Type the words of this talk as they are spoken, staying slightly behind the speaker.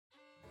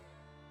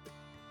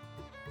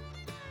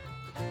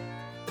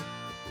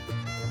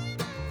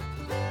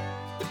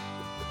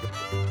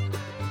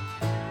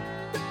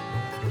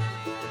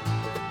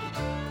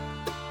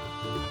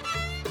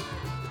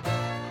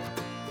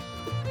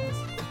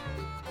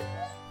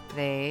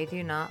They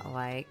do not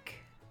like...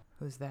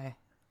 Who's they?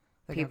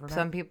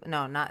 Some people...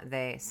 No, not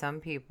they. Some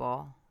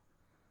people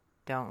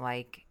don't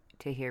like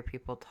to hear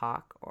people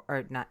talk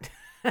or not...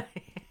 Well,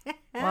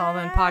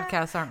 then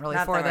podcasts aren't really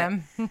for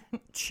them.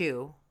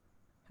 Chew.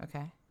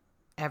 Okay.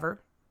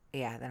 Ever?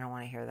 Yeah, they don't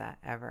want to hear that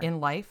ever.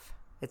 In life?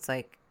 It's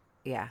like,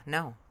 yeah,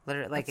 no.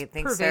 Literally, like, That's I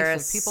think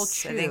pervasive. People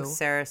chew. I think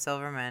Sarah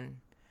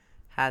Silverman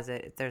has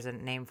it. There's a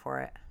name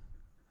for it.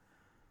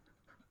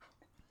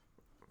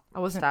 I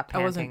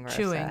wasn't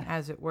chewing,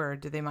 as it were.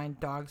 Do they mind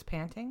dogs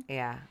panting?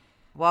 Yeah.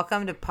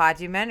 Welcome to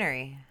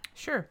Podumentary.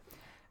 Sure.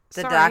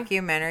 The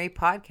documentary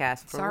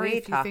podcast where Sorry we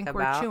if you talk think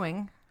about we're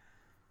chewing.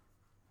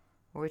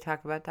 Where we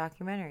talk about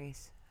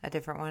documentaries, a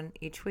different one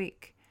each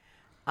week.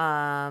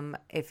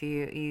 If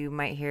you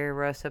might hear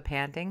Rosa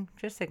panting,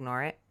 just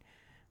ignore it.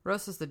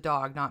 Rosa's the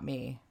dog, not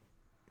me.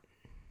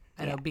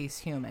 An obese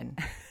human.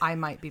 I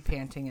might be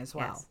panting as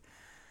well.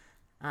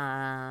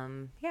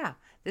 Yes. Yeah.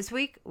 This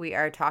week we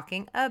are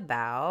talking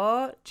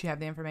about... Do you have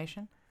the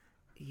information?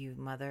 You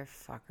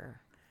motherfucker.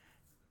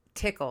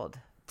 Tickled.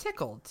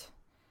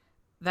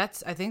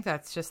 I think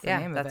that's just the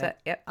name of it.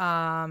 Yep.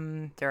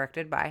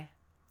 Directed by...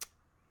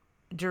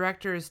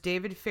 Directors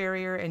David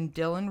Farrier and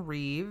Dylan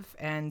Reeve,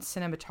 and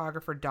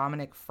cinematographer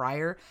Dominic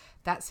Farrier.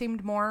 That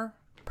seemed more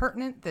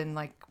pertinent than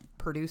like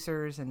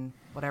producers and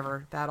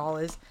whatever that all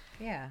is.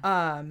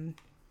 Yeah.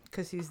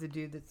 Because he's the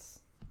dude that's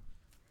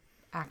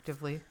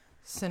actively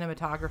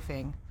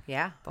cinematographing.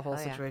 Yeah. The whole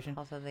situation.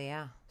 Also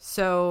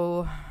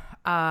So,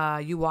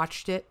 you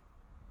watched it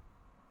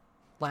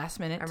last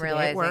minute. I'm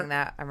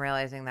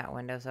realizing that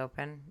window's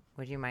open.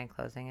 Would you mind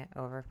closing it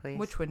over, please?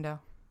 Which window?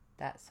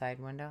 That side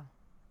window.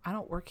 I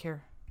don't work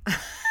here.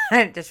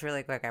 Just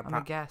really quick, I'm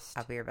a guest.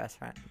 I'll be your best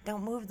friend.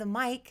 Don't move the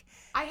mic.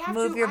 I have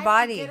move to your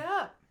body. Have to get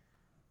up.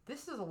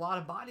 This is a lot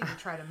of body to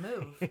try to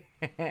move.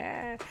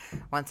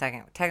 1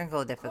 second.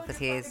 Technical difficulties.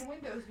 Close your fucking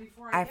windows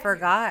before I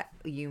forgot.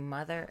 You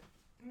mother.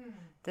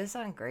 This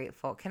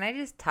ungrateful. Can I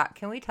just talk?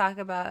 Can we talk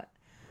about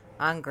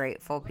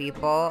ungrateful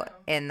people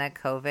in the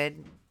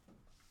COVID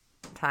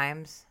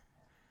times?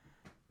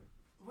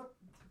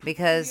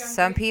 Because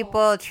some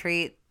people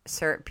treat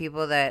certain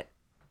people that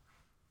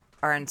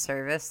are in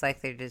service like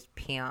they're just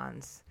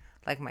peons.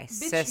 Like my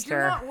sister.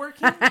 You're not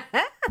working.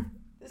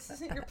 This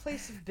isn't your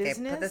place of business.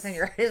 Okay, put this in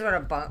your... I just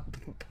want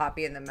to pop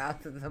you in the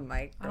mouth of the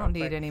mic. I don't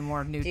need any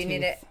more new teeth.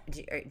 Need it?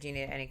 Do you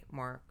need it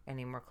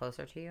any more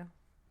closer to you?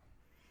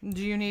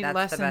 Do you need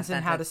lessons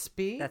in how to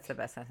speak? That's the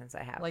best sentence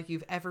I have. Like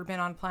you've ever been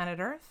on planet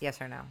Earth?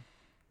 Yes or no?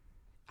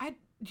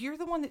 You're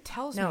the one that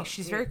tells me.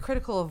 She's very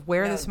critical of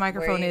where this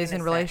microphone is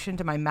in relation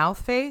to my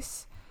mouth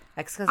face.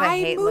 That's because I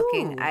hate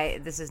looking.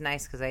 This is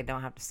nice because I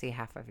don't have to see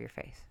half of your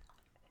face.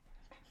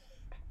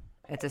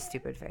 It's a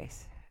stupid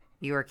face.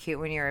 You were cute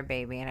when you were a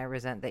baby, and I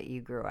resent that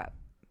you grew up.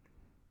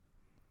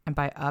 And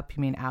by up,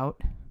 you mean out?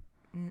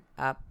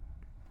 Up.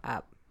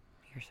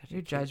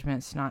 Your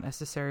judgment's not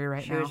necessary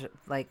right now. She was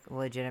like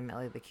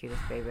legitimately the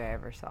cutest baby I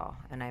ever saw,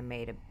 and I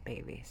made a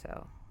baby,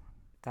 so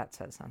that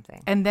says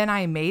something. And then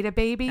I made a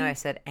baby? No, I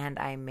said, and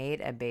I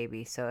made a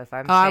baby. So if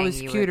I'm I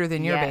was cuter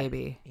than your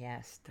baby.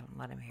 Yes, don't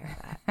let him hear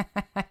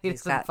that. He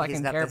doesn't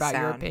fucking care about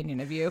your opinion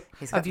of you.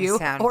 Of you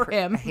or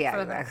him. Yeah,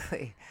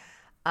 exactly.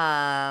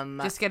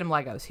 Just get him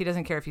Legos. He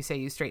doesn't care if you say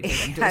you straight hit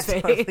him to his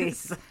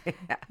face. Totally.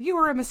 Yeah. You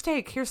were a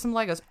mistake. Here's some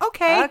Legos.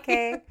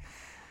 Okay.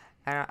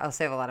 I'll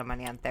save a lot of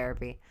money on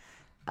therapy.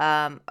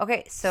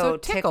 Okay, so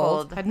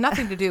Tickled had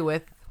nothing to do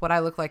with what I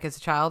look like as a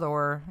child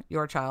or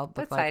your child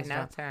looked like as a child.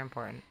 Side notes are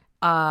important.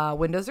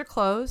 Windows are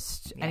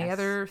closed. Yes. Any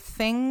other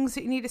things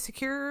that you need to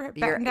secure?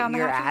 Batten down the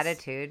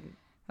hatches? Your attitude.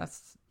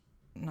 That's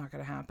not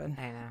going to happen.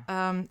 I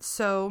know.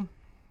 So...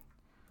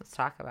 Let's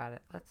talk about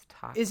it.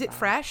 Is it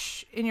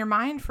fresh in your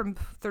mind from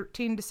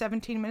 13 to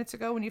 17 minutes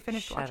ago when you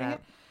finished watching it?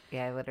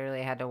 Yeah, I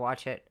literally had to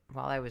watch it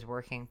while I was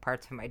working,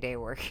 parts of my day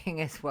working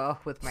as well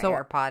with my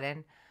AirPod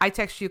in. I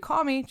texted you,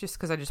 call me, just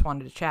because I just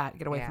wanted to chat,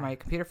 get away from my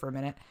computer for a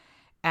minute.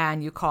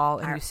 And you call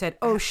and you said,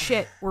 oh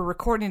shit, we're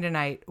recording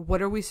tonight.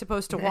 What are we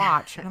supposed to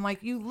watch? And I'm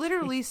like, you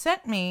literally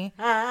sent me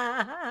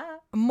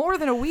more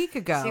than a week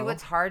ago. See,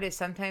 what's hard is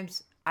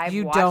sometimes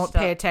you don't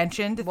pay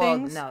attention to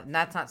things? No,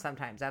 that's not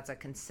sometimes. That's a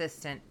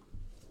consistent...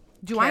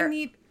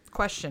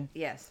 Question.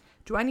 Yes.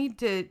 Do I need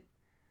to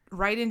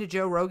write into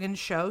Joe Rogan's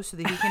show so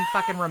that he can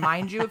fucking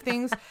remind you of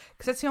things?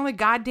 Because that's the only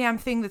goddamn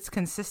thing that's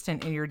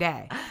consistent in your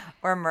day.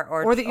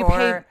 Or that you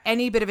pay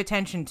any bit of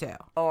attention to.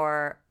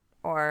 Or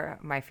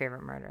My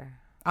Favorite Murder.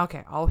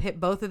 Okay, I'll hit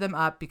both of them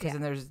up because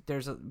then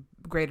there's a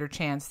greater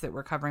chance that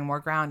we're covering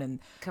more ground, and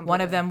one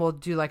of them will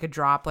do like a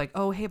drop, like,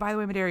 oh, hey, by the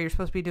way, Madera, you're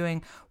supposed to be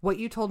doing what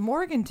you told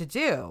Morgan to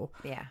do.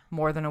 Yeah,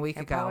 more than a week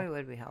ago. Probably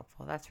would be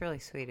helpful. That's really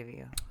sweet of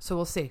you. So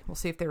we'll see. We'll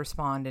see if they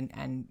respond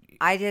and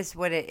I just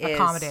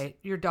accommodate.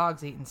 Your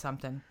dog's eating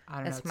something. I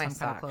don't know. It's my some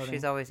sock. kind of clothing.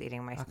 She's always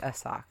eating a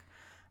sock.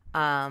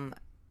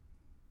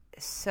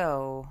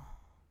 So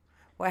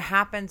what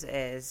happens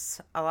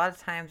is a lot of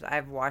times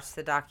I've watched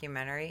the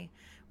documentary,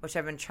 which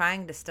I've been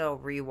trying to still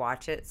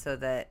rewatch it so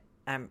that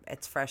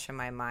it's fresh in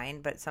my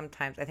mind. But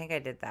sometimes I think I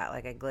did that.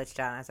 Like I glitched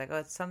out and I was like, oh,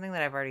 it's something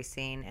that I've already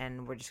seen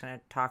and we're just going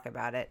to talk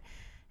about it.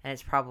 And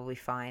it's probably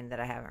fine that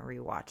I haven't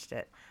rewatched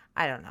it.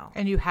 I don't know.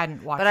 And you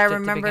hadn't watched it. But I to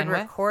remembered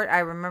begin with? I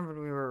remembered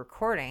we were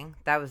recording.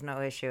 That was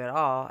no issue at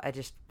all. I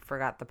just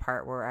forgot the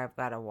part where I've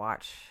got to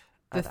watch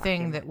the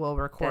thing that we'll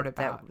record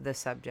about. That the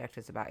subject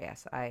is about.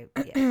 Yes.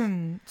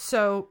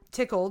 So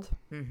Tickled.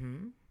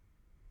 Mm-hmm.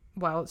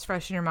 Well, it's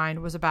fresh in your mind.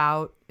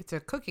 It's a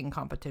cooking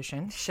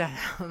competition. Shut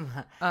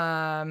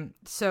up.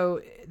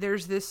 So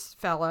there's this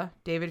fella,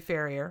 David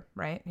Farrier,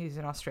 right? He's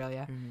in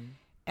Australia. Mm-hmm.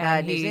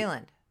 And New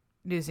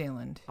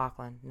Zealand.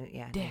 Auckland. New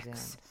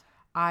Zealand.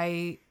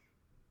 I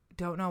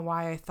don't know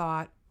why I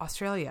thought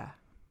Australia.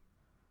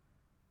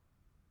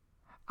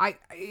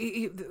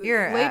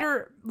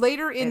 Later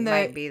in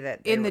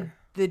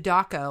the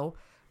doco,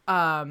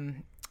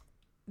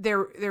 they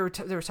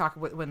were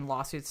talking when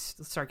lawsuits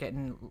start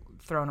getting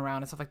thrown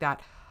around and stuff like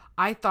that.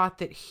 I thought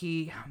that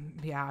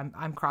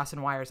I'm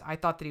crossing wires. I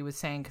thought that he was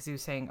saying, because he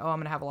was saying, oh, I'm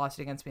going to have a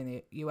lawsuit against me in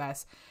the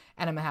U.S.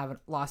 and I'm going to have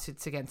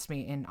lawsuits against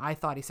me in, I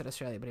thought he said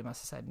Australia, but he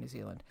must have said New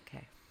Zealand.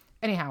 Okay.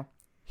 Anyhow,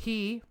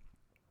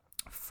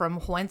 from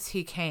whence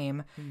he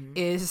came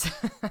is,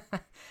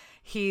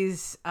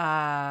 he's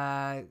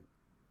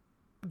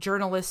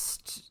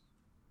journalist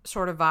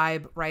sort of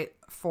vibe, right,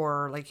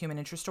 for like human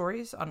interest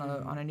stories on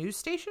a news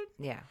station.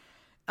 Yeah.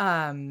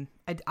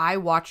 I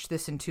watched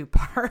this in 2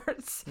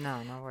 parts.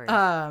 No worries.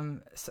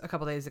 A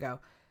couple days ago.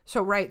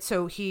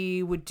 So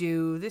he would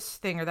do this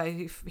thing or that.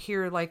 You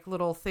hear like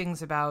little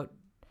things about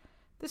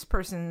this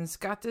person's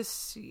got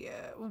this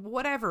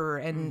whatever,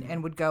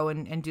 and would go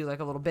and do like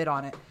a little bit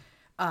on it.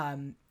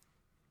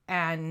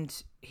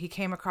 And he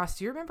came across.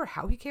 Do you remember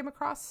how he came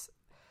across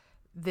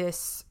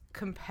this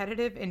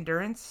competitive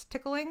endurance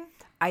tickling?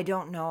 I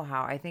don't know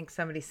how. I think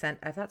somebody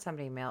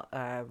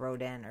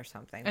wrote in or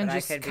something. And but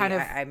just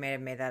I may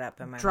have made that up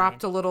in my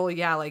dropped mind. a little,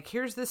 like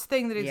here's this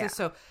thing that exists.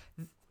 Yeah.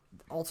 So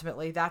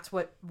ultimately, that's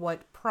what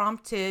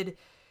prompted,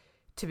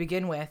 to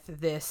begin with,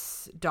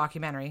 this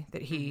documentary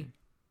that he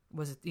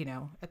was,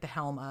 at the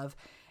helm of.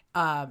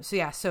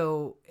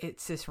 So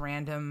it's this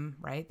random,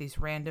 right? These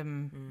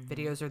random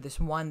videos, or this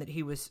one that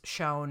he was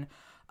shown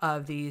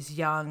of these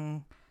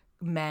young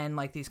men,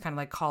 like these kind of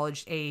like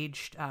college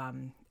aged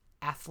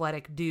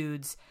athletic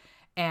dudes,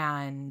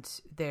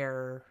 and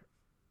they're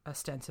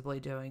ostensibly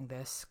doing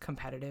this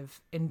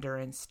competitive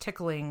endurance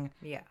tickling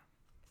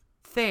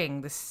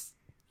thing, this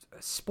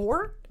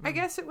sport, I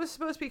guess it was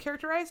supposed to be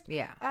characterized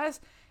as.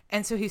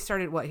 And so he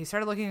started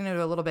looking into it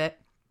a little bit,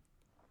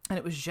 and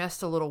it was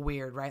just a little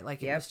weird, right?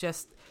 Like it was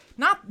just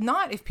not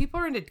if people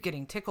are into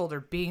getting tickled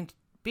or being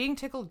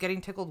tickled, getting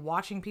tickled,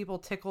 watching people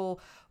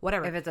tickle,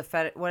 whatever. If it's a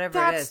fetish, whatever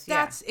it is.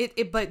 That's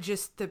it. But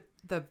just the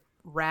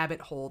rabbit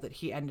hole that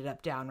he ended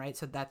up down, right?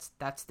 So that's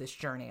this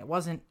journey. It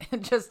wasn't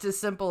just as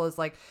simple as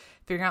like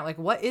figuring out like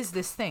what is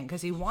this thing,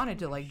 because he wanted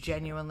to like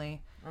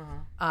genuinely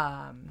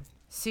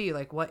see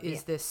like what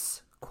is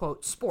this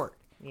quote sport,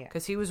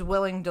 because he was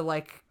willing to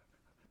like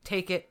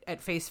take it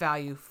at face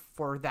value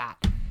for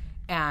that,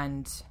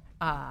 and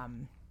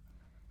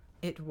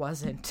it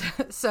wasn't.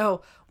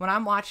 So when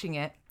I'm watching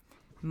it,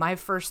 my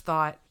first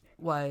thought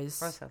was,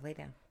 Rosa, lay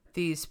down.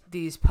 These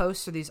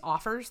posts or these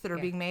offers that are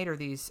being made, or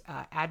these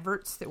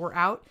adverts that were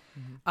out,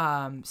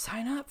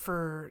 sign up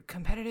for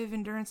competitive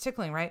endurance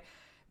tickling, right?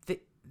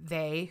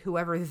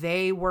 Whoever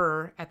they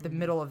were at the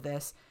middle of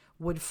this,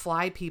 would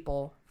fly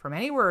people from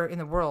anywhere in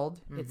the world,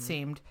 it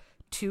seemed,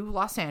 to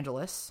Los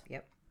Angeles.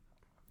 Yep.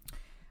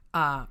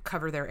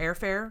 Cover their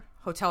airfare,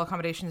 hotel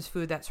accommodations,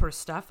 food, that sort of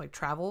stuff, like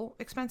travel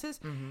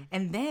expenses.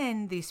 And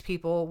then these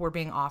people were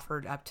being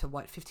offered up to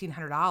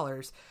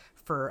 $1,500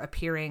 for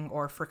appearing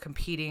or for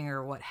competing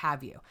or what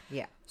have you.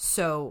 Yeah.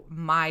 So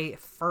my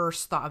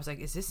first thought, I was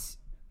like, is this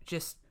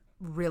just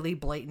really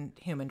blatant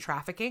human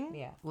trafficking?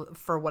 Yeah.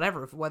 For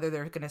whether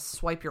they're going to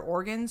swipe your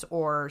organs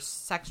or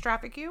sex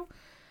traffic you.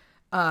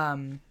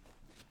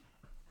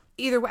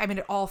 Either way, I mean,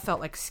 it all felt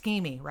like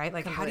scheming, right?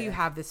 Like, how do you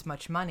have this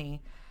much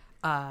money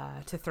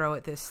to throw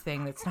at this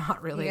thing that's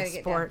not really a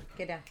sport?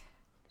 Get down.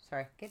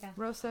 Sorry. Get down.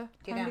 Rosa,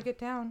 time to get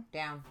down.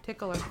 Down.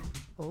 Tickle her.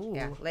 Oh.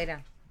 Yeah, lay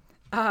down.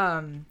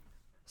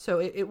 So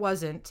it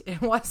wasn't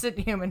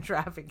human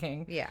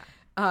trafficking. Yeah.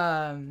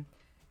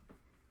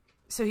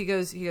 So he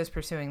goes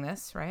pursuing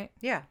this, right?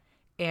 Yeah.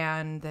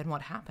 And then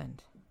what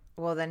happened?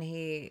 Well, then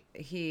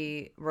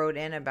he wrote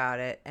in about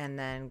it, and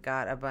then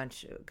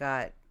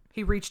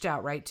he reached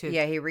out, right, to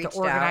the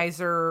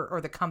organizer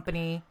or the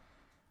company,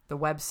 the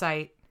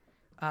website.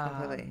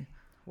 Completely.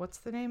 What's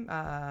the name?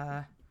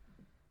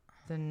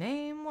 The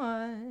name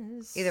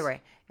was... Either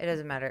way, it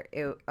doesn't matter.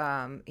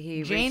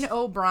 Jane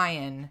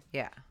O'Brien.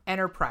 Yeah.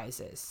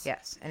 Enterprises.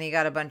 Yes. And he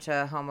got a bunch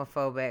of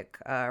homophobic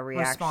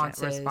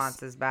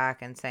responses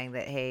back, and saying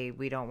that, hey,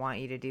 we don't want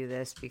you to do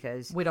this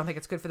because... we don't think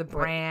it's good for the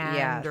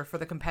brand or for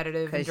the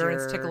competitive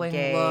endurance tickling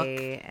gay,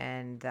 look.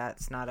 And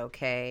that's not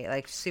okay.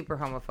 Like, super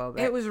homophobic.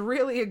 It was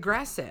really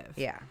aggressive.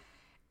 Yeah.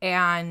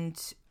 And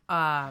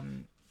I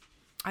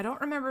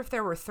don't remember if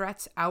there were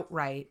threats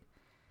outright,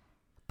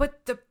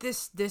 But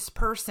this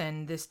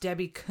person, this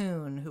Debbie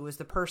Kuhn, who was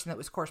the person that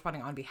was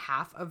corresponding on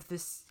behalf of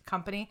this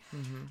company,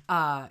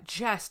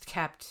 just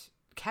kept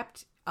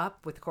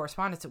up with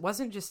correspondence. It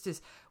wasn't just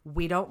as,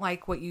 we don't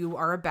like what you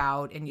are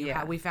about, and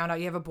we found out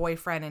you have a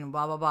boyfriend and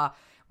blah blah blah.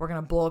 We're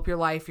gonna blow up your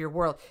life, your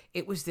world.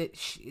 It was that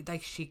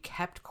she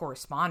kept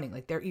corresponding.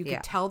 Like you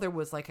could tell there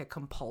was like a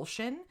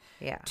compulsion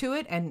to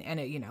it, and it,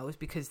 it was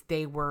because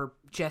they were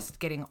just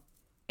getting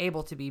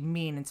able to be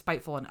mean and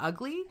spiteful and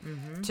ugly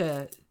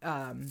to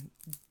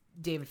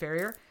David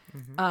Farrier.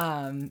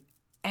 And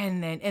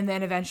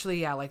then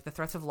eventually, like the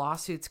threats of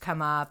lawsuits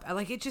come up.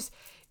 Like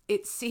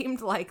it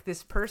seemed like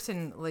this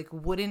person like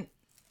wouldn't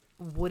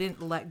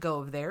let go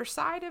of their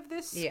side of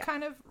this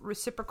kind of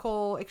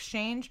reciprocal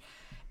exchange,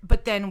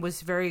 but then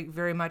was very,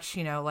 very much,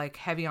 like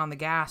heavy on the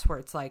gas, where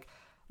it's like,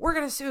 we're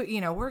going to sue,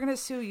 we're going to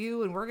sue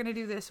you, and we're going to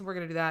do this and we're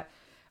going to do that,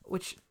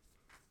 which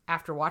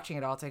after watching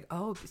it all, it's like,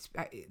 oh,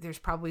 there's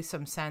probably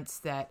some sense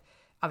that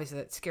obviously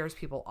that scares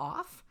people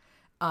off.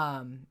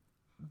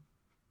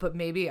 But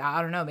maybe,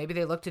 I don't know, maybe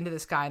they looked into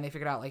this guy and they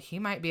figured out like he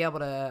might be able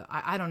to,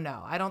 I don't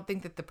know. I don't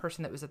think that the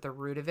person that was at the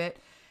root of it.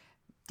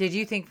 Did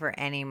you think for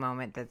any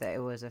moment that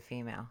it was a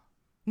female?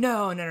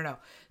 No.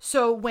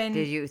 So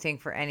did you think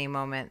for any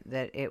moment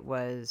that it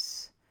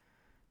was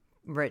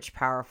rich,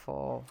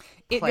 powerful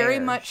players? It very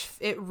much,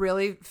 it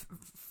really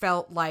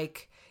felt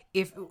like,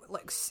 if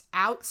like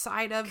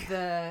outside of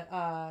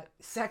the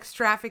sex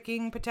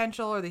trafficking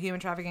potential or the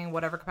human trafficking,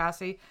 whatever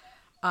capacity.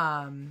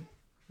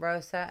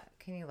 Rosa,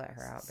 can you let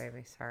her out,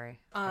 baby? Sorry.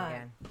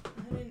 Again.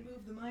 I didn't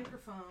move the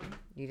microphone.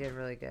 You did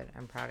really good.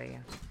 I'm proud of you.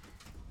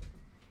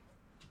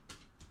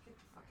 Get the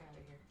fuck out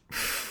of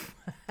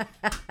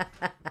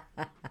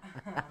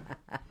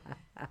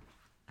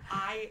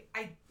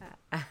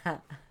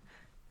here.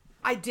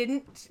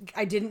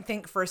 I didn't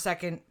think for a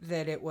second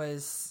that it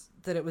was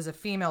a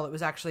female. It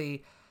was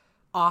actually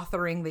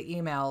authoring the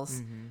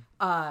emails.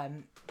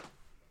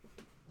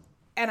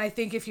 And I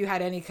think if you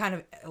had any kind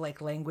of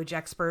like language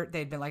expert,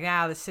 they'd been like,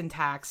 the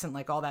syntax and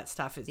like all that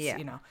stuff is,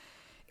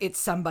 it's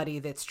somebody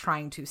that's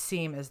trying to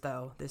seem as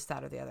though this,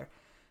 that, or the other.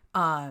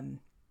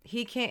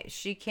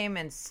 She came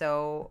in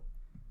so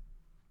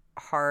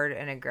hard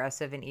and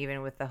aggressive, and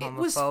even with the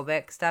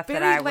homophobic stuff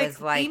that I was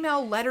like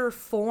email letter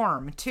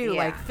form too,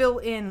 like fill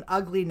in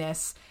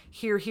ugliness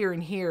here,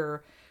 and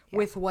here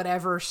with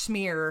whatever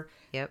smear.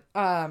 Yep.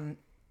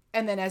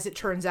 And then as it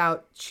turns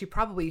out, she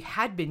probably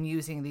had been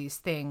using these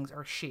things,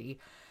 or she,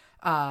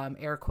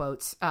 air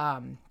quotes,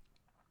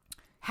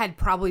 had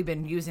probably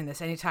been using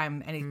this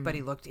anytime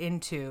anybody looked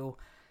into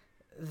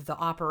the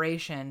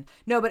operation.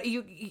 No, but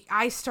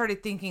I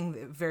started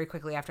thinking very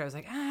quickly after. I was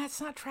like, it's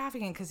not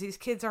trafficking because these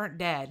kids aren't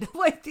dead.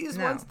 Like these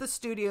ones at the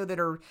studio that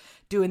are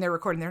doing their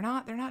recording, they're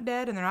not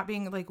dead, and they're not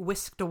being like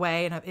whisked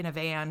away in a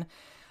van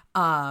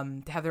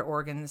to have their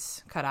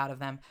organs cut out of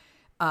them.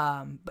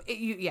 But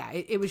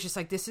it was just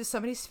like, this is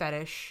somebody's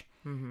fetish.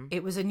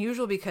 It was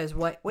unusual because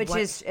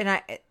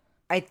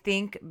I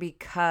think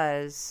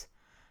because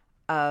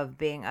of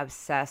being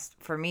obsessed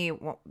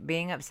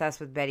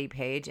with Betty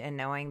Page, and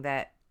knowing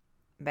that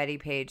Betty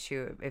Page,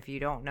 who, if you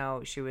don't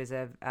know, she was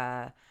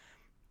a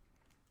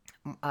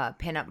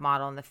pinup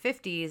model in the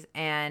 50s,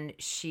 and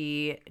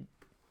she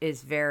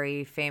is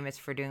very famous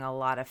for doing a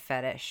lot of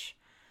fetish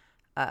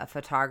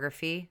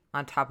photography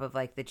on top of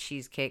like the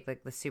cheesecake,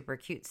 like the super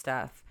cute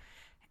stuff.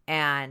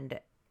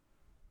 And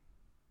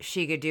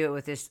she could do it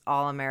with this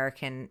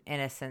all-American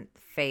innocent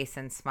face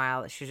and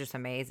smile. She was just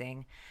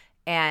amazing.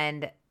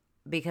 And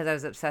because I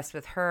was obsessed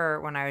with her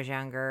when I was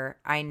younger,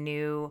 I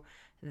knew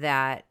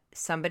that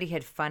somebody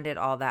had funded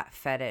all the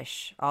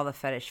fetish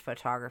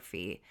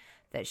photography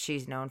that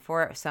she's known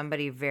for.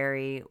 Somebody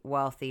very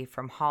wealthy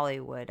from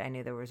Hollywood. I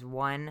knew there was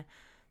one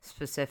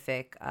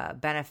specific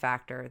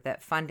benefactor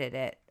that funded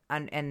it,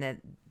 and that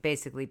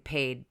basically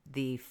paid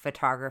the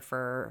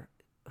photographer,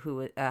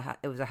 who it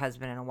was a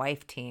husband and a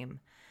wife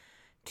team,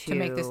 to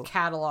make this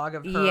catalog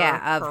of her,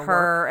 her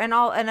work. and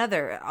all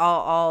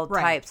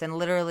right. types, and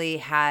literally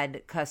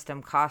had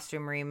custom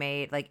costume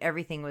remade. Like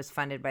everything was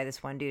funded by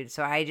this one dude.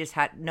 So I just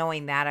had,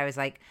 knowing that, I was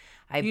like,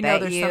 there's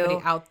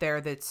somebody out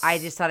there that's. I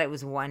just thought it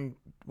was one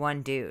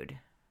dude.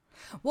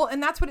 Well,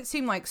 and that's what it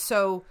seemed like.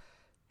 So.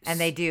 And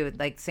they do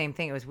like same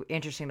thing. It was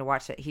interesting to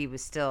watch that he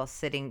was still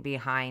sitting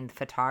behind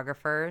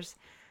photographers.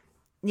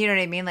 You know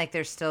what I mean? Like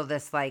there's still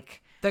this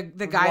like. The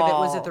guy that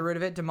was at the root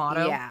of it,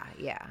 D'Amato.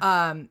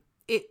 Yeah.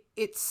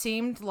 It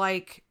seemed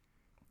like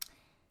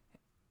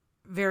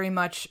very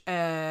much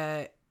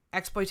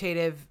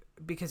exploitative,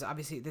 because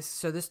obviously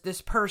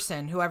this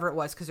person, whoever it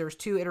was, because there was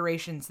two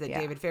iterations that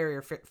David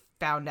Farrier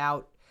found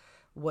out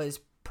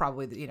was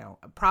probably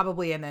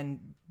and then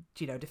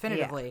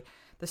definitively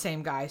the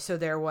same guy. So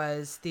there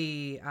was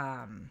the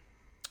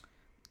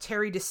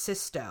Terry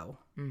DeSisto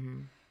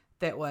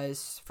that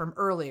was from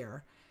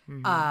earlier.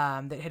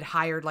 That had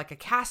hired like a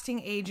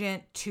casting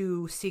agent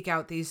to seek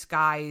out these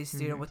guys,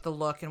 with the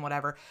look and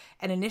whatever.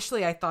 And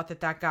initially I thought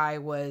that guy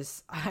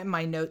was,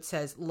 my note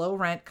says, low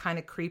rent, kind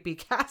of creepy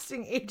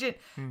casting agent.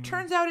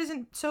 Turns out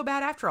isn't so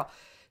bad after all.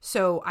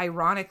 So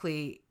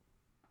ironically,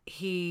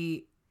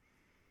 he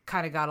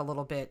kind of got a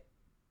little bit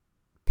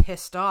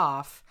pissed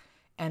off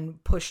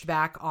and pushed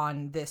back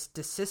on this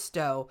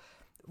DeSisto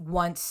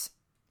once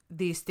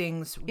these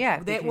things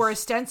that were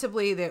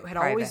ostensibly that had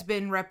private. always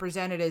been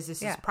represented as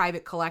this is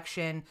private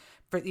collection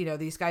for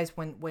these guys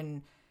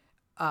when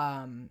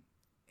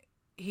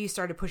he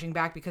started pushing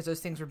back because those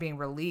things were being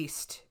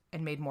released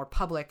and made more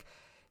public.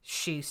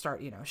 She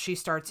starts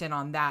in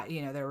on that.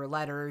 There were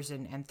letters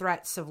and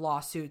threats of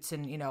lawsuits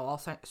and all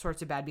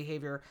sorts of bad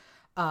behavior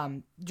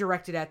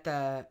directed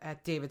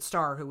at David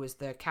Starr, who was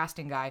the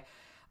casting guy,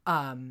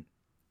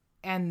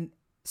 and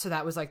so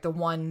that was like the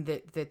one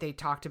that they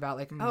talked about,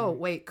 like, oh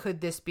wait,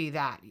 could this be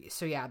that?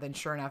 So then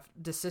sure enough,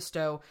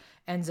 DeSisto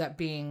ends up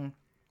being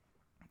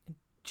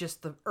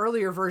just the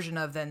earlier version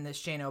of then this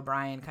Jane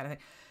O'Brien kind of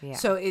thing. Yeah.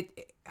 So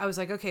I was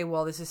like, okay,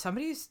 well, this is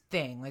somebody's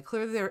thing. Like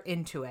clearly they're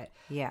into it.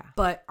 Yeah.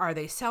 But are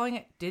they selling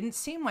it? Didn't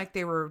seem like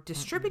they were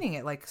distributing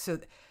it. Like, so,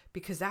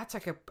 because that's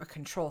like a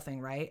control thing,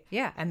 right?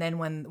 Yeah. And then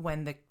when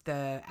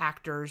the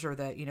actors or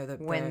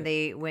when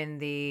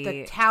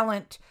the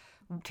talent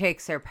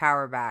takes their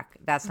power back,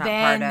 that's not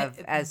part of,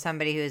 as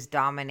somebody who is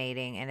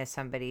dominating and as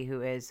somebody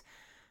who is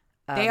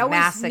they always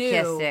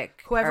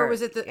masochistic. Whoever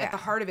was at the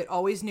heart of it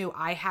always knew,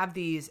 I have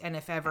these, and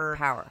if ever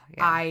power,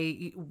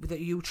 that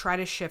you try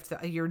to shift,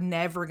 you're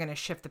never going to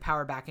shift the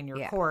power back in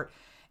your court.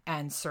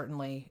 And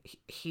certainly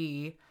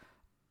he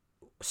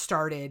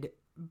started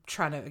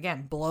trying to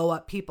again blow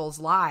up people's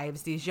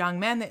lives, these young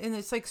men, and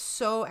it's like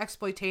so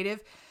exploitative.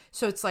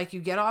 So it's like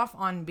you get off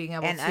on being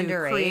able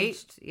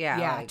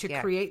to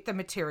create the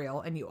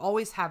material, and you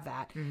always have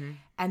that,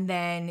 and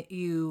then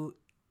you.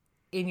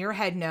 In your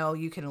head, no,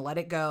 you can let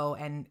it go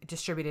and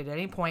distribute it at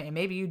any point. And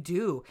maybe you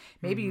do.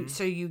 Maybe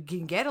so you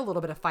can get a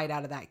little bit of fight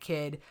out of that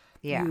kid.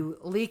 Yeah. You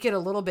leak it a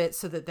little bit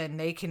so that then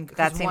they can.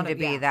 That seemed to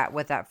be that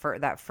with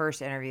that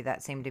first interview.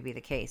 That seemed to be the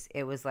case.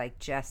 It was like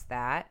just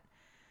that.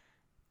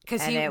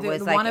 Because it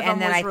was like,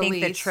 and then I think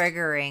the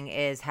triggering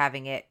is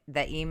having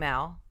the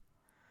email.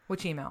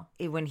 Which email?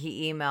 When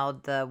he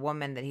emailed the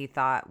woman that he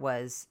thought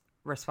was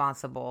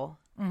responsible,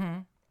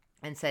 and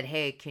said,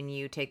 "Hey, can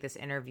you take this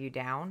interview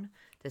down?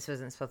 This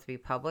wasn't supposed to be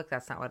public.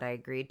 That's not what I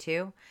agreed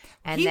to."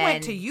 And he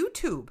went to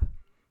YouTube.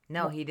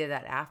 No, he did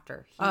that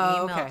after. He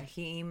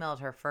emailed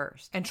her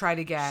first. And tried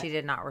to get. She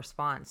did not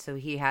respond, so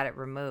he had it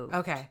removed.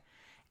 Okay.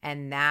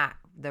 And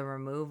the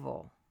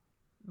removal.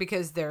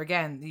 Because there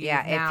again,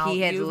 if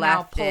he had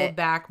left pulled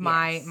back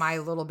my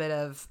little bit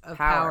of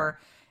power.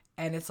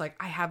 And it's like,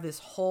 I have this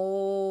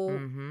whole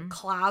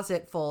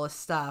closet full of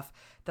stuff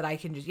that I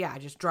can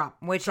just drop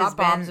bombs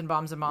and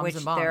bombs and bombs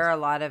and bombs. There are a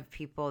lot of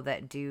people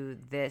that do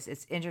this.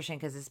 It's interesting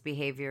because this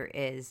behavior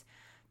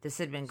this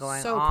had been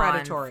going on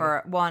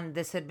predatory.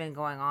 This had been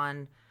going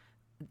on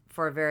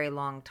for a very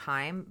long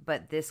time,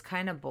 but this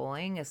kind of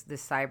bullying this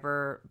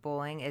cyber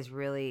bullying is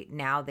really,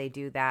 now they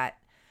do that.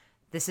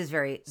 This is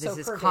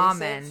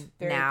common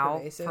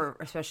now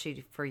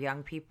especially for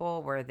young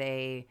people, where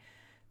they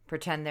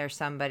pretend they're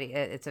somebody.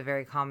 It's a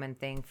very common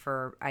thing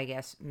for, I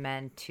guess,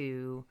 men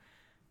to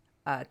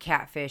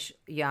catfish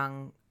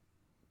young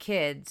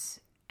kids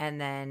and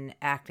then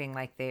acting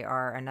like they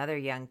are another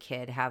young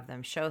kid, have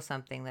them show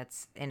something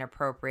that's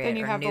inappropriate then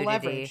you or have nudity. The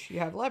leverage. You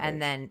have leverage.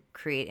 And then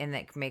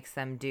that makes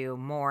them do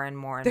more and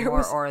more and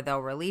more, or they'll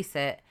release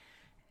it.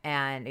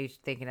 And are you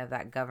thinking of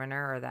that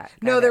governor or that?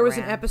 No, there was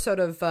an episode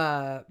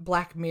of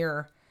Black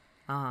Mirror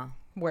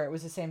where it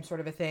was the same sort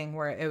of a thing,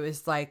 where it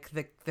was like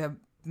the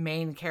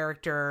main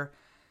character,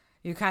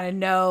 you kind of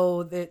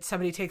know that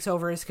somebody takes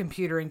over his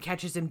computer and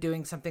catches him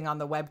doing something on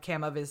the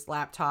webcam of his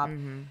laptop,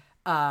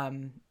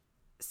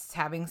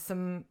 having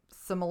some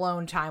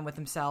alone time with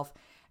himself,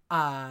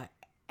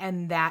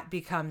 and that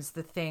becomes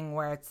the thing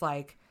where it's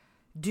like,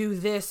 do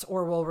this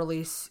or we'll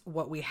release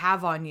what we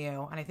have on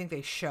you. And I think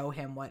they show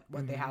him what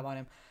they have on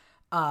him,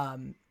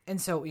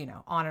 and so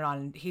on and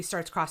on. He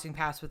starts crossing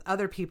paths with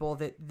other people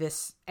that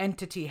this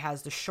entity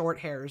has the short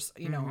hairs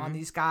on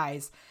these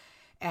guys,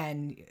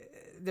 and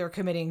they're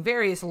committing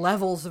various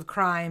levels of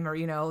crime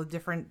or,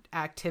 different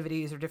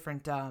activities or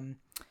different,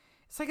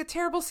 it's like a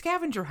terrible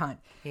scavenger hunt.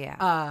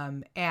 Yeah.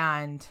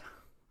 And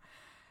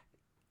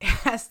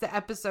as the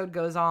episode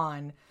goes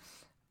on,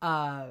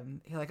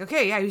 you're like,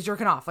 okay, yeah, he's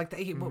jerking off. Like,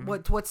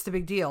 what's the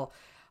big deal?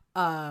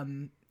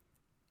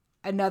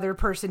 Another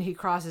person he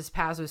crosses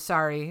paths with,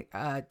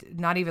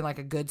 not even like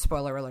a good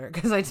spoiler alert,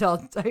 because I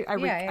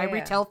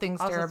retell things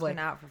terribly. It's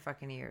been out for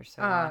fucking years.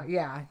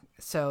 So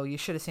so you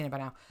should have seen it by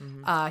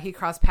now. He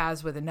crossed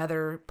paths with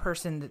another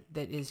person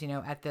that is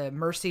at the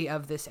mercy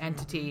of this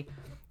entity,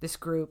 this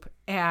group.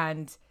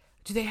 And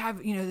do they have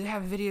a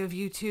video of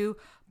you two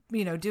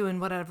doing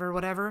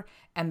whatever,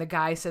 and the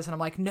guy says, and I'm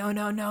like,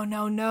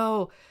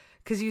 no,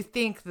 because you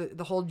think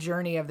the whole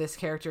journey of this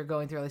character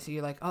going through this,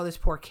 you're like, oh, this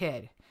poor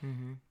kid.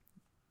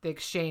 The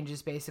exchange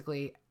is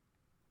basically,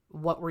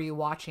 what were you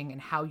watching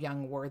and how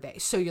young were they?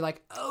 So you're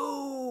like,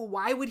 oh,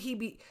 why would he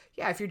be?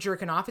 Yeah, if you're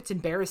jerking off, it's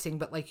embarrassing,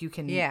 but like you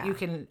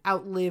can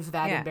outlive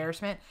that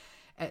embarrassment.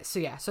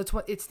 So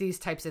it's these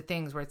types of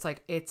things where it's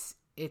like it's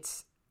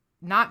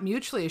not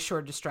mutually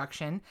assured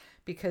destruction,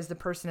 because the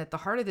person at the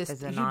heart of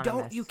this,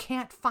 you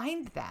can't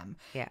find them.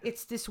 Yeah.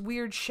 It's this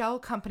weird shell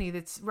company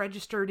that's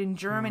registered in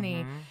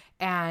Germany,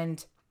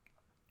 and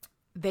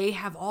they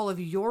have all of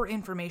your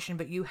information,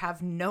 but you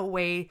have no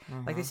way,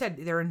 like I said,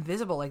 they're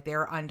invisible, like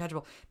they're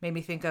untouchable. Made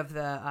me think of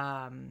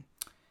the,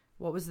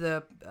 what was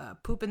the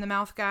poop in the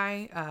mouth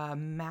guy?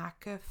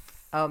 McAfee.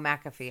 Oh,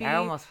 McAfee. I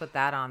almost put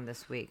that on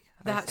this week.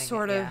 That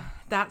sort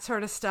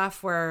of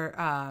stuff where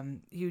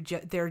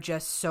they're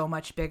just so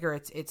much bigger.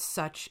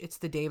 It's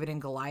the David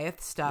and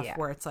Goliath stuff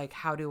where it's like,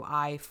 how do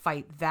I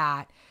fight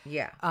that?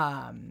 Yeah.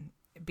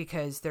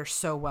 Because they're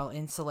so well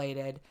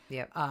insulated.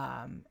 Yep.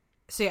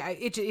 So yeah,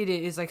 it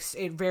is like,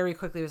 it very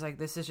quickly was like,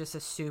 this is just a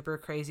super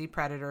crazy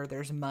predator.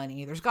 There's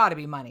money. There's got to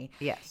be money.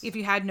 Yes. If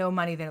you had no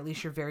money, then at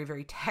least you're very,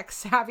 very tech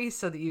savvy,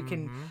 so that you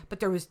can.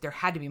 But there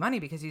had to be money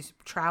because he's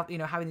travel.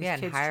 Having these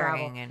kids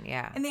travel,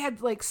 and they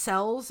had like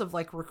cells of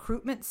like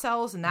recruitment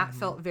cells, and that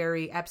felt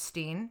very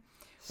Epstein.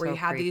 Where you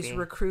had these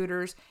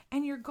recruiters,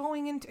 and you're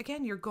going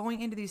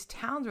into these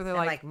towns where they're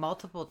like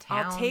multiple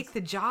towns. I'll take the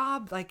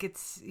job. Like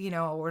it's,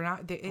 we're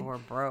not. We're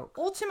broke.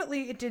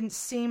 Ultimately, it didn't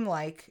seem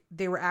like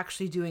they were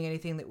actually doing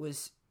anything that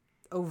was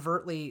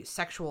overtly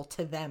sexual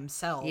to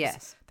themselves.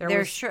 Yes.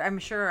 I'm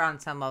sure on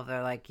some level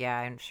they're like, yeah,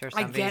 I'm sure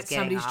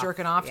somebody's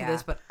jerking off to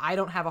this, but I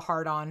don't have a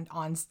hard on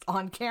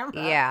camera.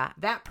 Yeah.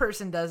 That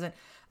person doesn't.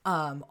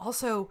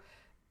 Also,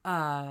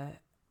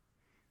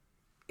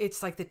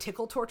 it's like the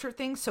tickle torture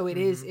thing, so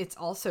it's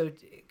also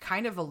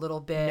kind of a little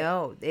bit.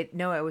 It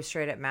was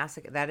straight up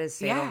massacre. That is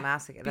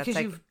sadomasochist.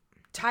 Because you've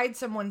tied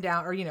someone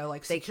down, or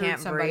like secured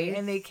somebody, breathe.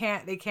 And they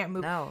can't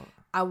move. No,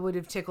 I would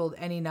have tickled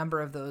any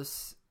number of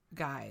those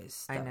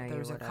guys. I know you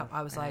would have.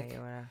 I was like,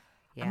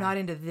 I'm not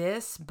into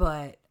this,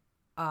 but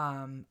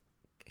can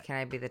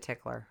I be the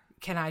tickler?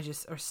 Can I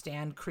just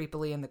stand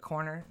creepily in the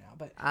corner? No,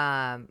 but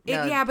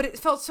no. But it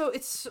felt so.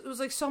 It was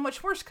like so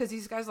much worse because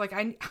these guys like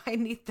I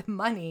need the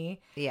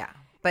money. Yeah.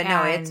 But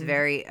no, it's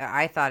very,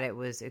 I thought it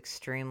was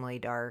extremely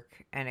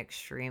dark and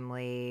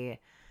extremely,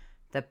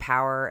 the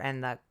power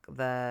and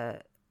the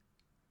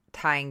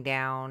tying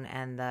down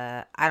and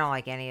I don't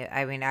like any,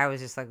 I mean, I was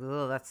just like,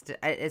 oh,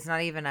 it's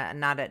not even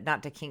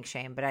not to kink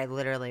shame, but I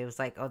literally was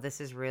like, oh, this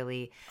is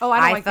really. Oh,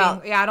 I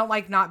don't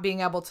like not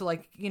being able to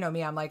like,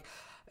 me, I'm like,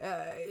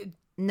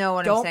 no,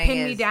 what don't I'm saying pin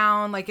is, me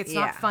down. Like it's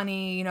not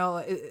funny,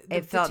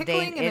 it felt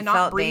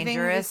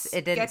dangerous.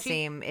 It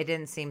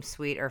didn't seem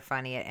sweet or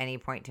funny at any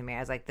point to me.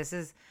 I was like, this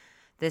is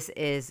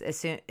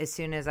as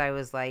soon as I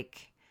was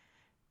like,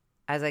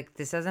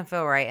 this doesn't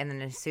feel right. And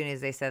then as soon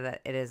as they said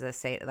that it is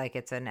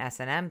it's an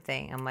S&M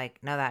thing, I'm like,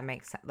 no, that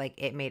makes sense. Like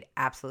it made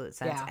absolute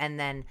sense. Yeah. And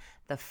then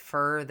the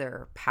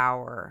further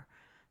power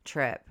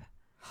trip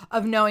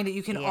of knowing that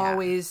you can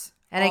always.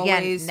 And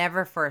again,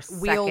 never for a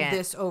second wield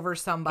this over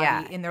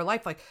somebody in their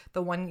life. Like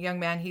the one young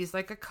man, he's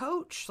like a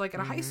coach, like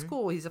at a high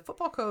school. He's a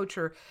football coach,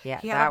 or he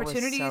had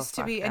opportunities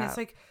to be. And it's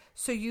like,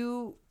 so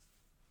you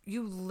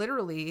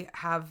literally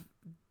have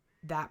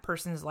that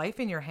person's life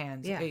in your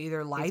hands,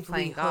 either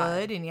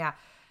livelihood and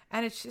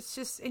and it's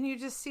just, and you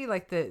just see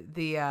like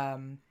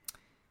the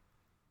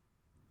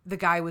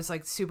guy was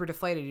like super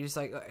deflated. He's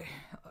like,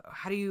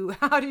 how do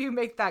you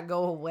make that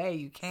go away?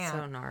 You can't.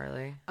 So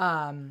gnarly.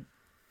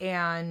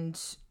 And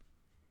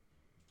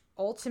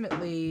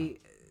ultimately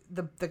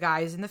the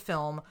guys in the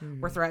film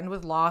were threatened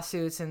with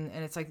lawsuits, and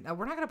it's like, no,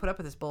 we're not going to put up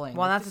with this bullying.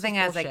 Well, that's the thing.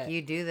 I was like,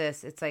 you do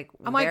this, it's like,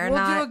 I'm like, we'll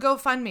do a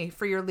GoFundMe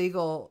for your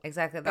legal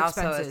expenses.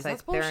 Also, it's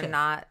like they're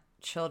not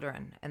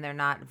children and they're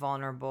not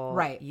vulnerable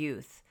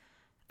youth.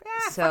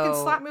 Yeah, so,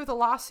 fucking slap me with a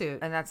lawsuit.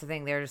 And that's the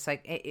thing. They're just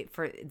like,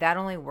 that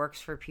only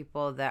works for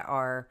people that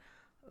are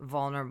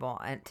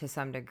vulnerable and to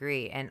some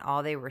degree, and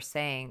all they were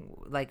saying,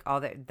 like, all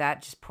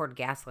that just poured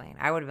gasoline.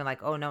 I would have been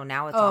like, oh no,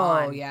 now it's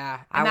on. Oh yeah.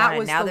 And that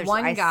was the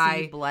one guy.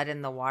 I see blood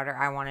in the water.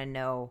 I want to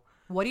know,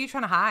 what are you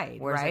trying to hide?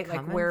 Where's right? It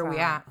like, where are we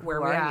at?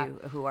 Where are you?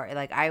 Who are,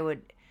 like, I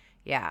would,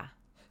 yeah.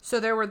 So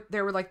there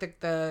were like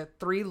the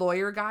three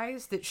lawyer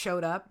guys that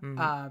showed up.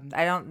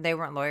 They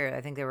weren't lawyers.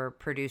 I think they were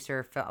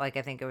producer. Like,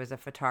 I think it was a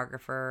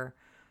photographer.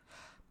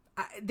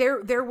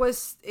 There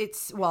was,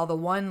 the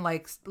one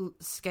like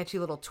sketchy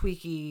little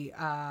tweaky.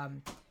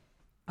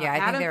 I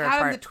think they were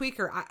Adam the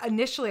Tweaker.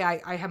 Initially,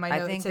 I had my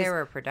note. I think they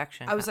were a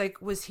production. I was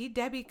like, was he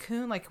Debbie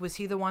Kuhn? Like, was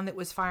he the one that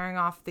was firing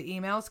off the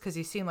emails? Because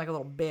he seemed like a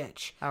little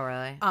bitch. Oh,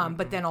 really?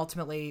 But then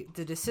ultimately,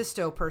 the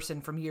DeSisto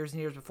person from years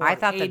and years before. I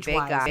thought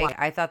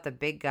the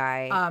big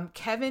guy.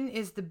 Kevin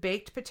is the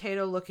baked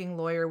potato looking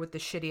lawyer with the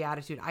shitty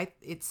attitude.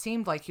 It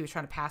seemed like he was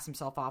trying to pass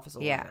himself off as a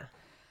lawyer.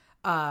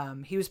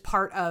 He was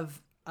part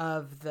of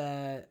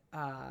the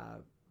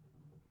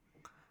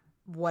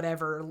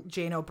whatever,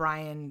 Jane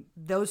O'Brien,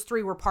 those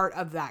three were part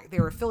of that. They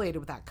were affiliated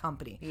with that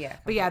company. Yeah.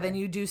 But yeah, then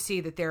you do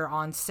see that they're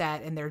on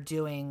set and they're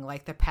doing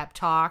like the pep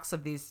talks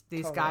of these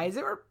guys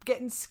that were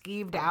getting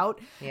skeeved out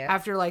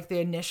after like the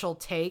initial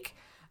take.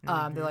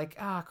 They're like,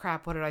 oh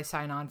crap, what did I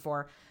sign on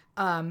for?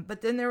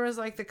 But then there was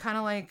like the kind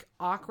of like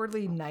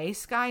awkwardly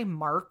nice guy,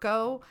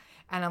 Marco.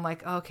 And I'm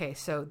like, okay,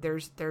 so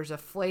there's a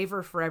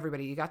flavor for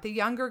everybody. You got the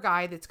younger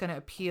guy that's going to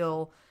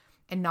appeal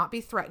and not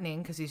be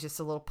threatening because he's just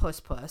a little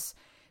puss.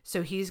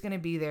 So he's going to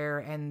be there,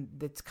 and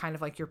it's kind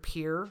of like your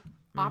peer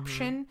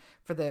option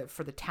for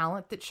the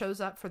talent that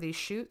shows up for these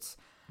shoots.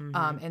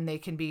 And they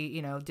can be,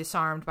 you know,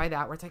 disarmed by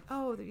that, where it's like,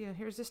 oh, yeah,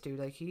 here's this dude.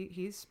 Like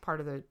he's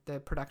part of the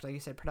production, like you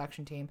said,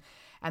 production team.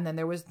 And then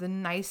there was the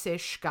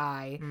nice-ish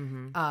guy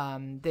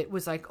that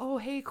was like, oh,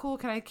 hey, cool.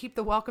 Can I keep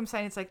the welcome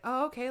sign? It's like,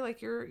 oh, okay.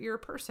 Like you're a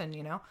person,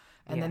 you know?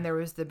 And then there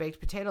was the baked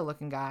potato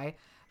looking guy.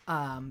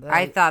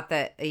 I thought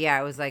that,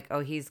 it was like, oh,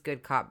 he's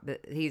good cop.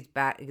 He's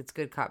bad. It's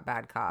good cop,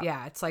 bad cop.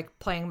 Yeah. It's like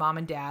playing mom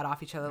and dad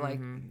off each other. Like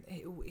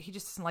he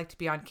just doesn't like to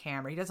be on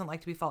camera. He doesn't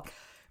like to be followed.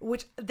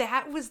 Which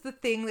that was the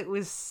thing that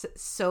was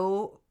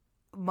so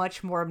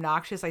much more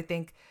obnoxious, I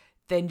think,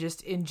 than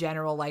just in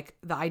general, like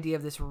the idea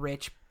of this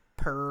rich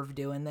perv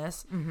doing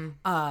this.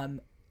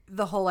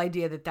 The whole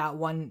idea that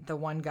the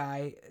one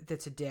guy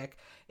that's a dick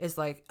is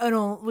like, we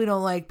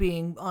don't like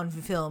being on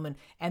film,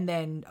 and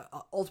then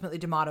ultimately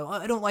D'Amato,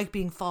 I don't like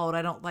being followed.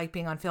 I don't like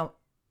being on film.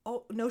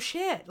 Oh, no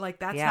shit. Like,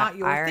 that's not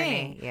your irony.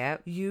 thing.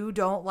 Yep. You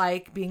don't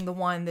like being the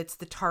one that's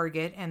the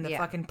target and the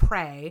fucking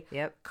prey.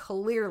 Yep.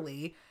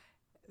 Clearly.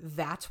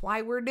 That's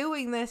why we're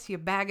doing this, you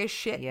bag of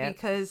shit,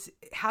 because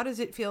how does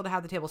it feel to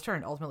have the tables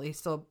turned? Ultimately, he's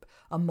still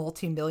a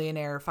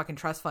multi-millionaire fucking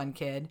trust fund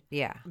kid.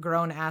 Yeah.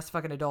 Grown ass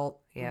fucking adult,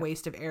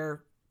 waste of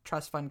air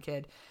trust fund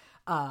kid.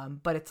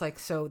 But it's like,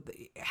 so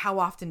how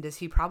often does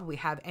he probably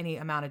have any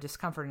amount of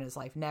discomfort in his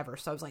life? Never.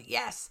 So I was like,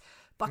 yes,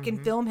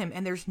 fucking film him.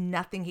 And there's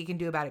nothing he can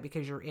do about it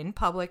because you're in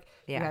public.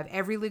 You have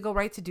every legal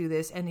right to do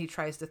this. And he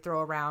tries to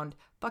throw around,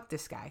 fuck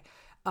this guy,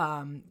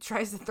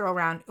 tries to throw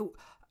around...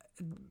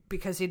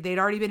 because they'd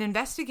already been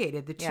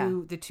investigated, the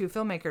two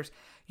filmmakers.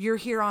 You're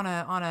here on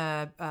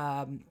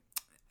a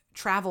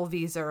travel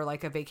visa or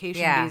like a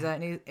vacation visa,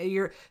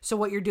 and so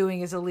what you're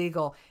doing is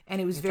illegal. And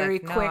it was very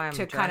quick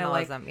to kind of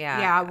like,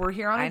 we're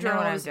here on a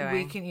journalism.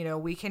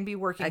 We can be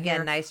working again.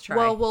 Here. Nice try.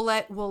 Well, we'll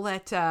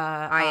let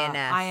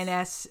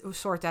INS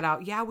sort that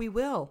out. Yeah, we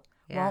will,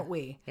 won't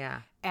we?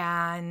 Yeah,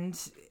 and.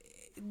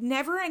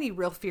 Never any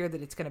real fear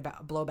that it's going to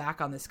blow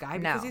back on this guy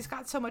because he's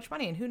got so much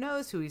money, and who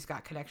knows who he's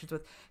got connections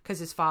with, because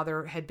his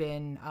father had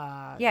been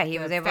he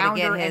was able to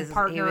get his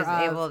partner. He was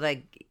able to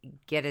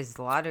get his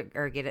law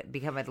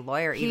become a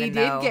lawyer. He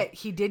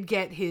did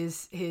get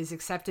his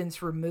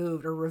acceptance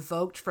removed or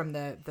revoked from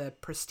the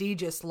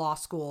prestigious law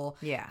school.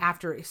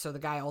 So the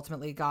guy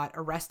ultimately got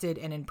arrested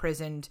and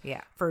imprisoned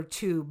for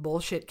 2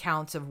 bullshit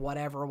counts of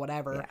whatever.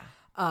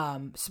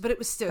 But it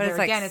was still, it's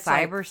again, it's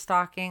cyber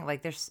stalking.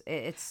 Like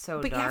it's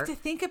so but dark. You have to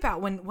think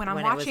about when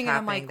I'm watching it,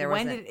 I'm like,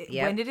 when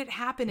did it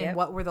happen and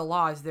what were the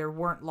laws? There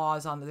weren't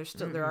laws on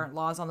there aren't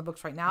laws on the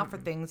books right now for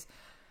things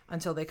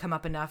until they come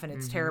up enough and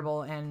it's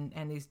terrible and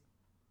these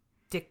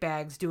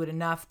dickbags do it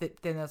enough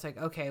that then it's like,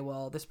 okay,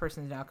 well, this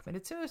person's now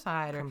committed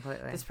suicide or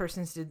this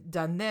person's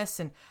done this.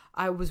 And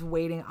I was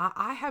waiting.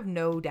 I have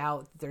no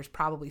doubt that there's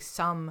probably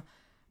some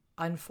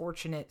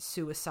unfortunate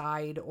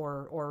suicide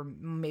or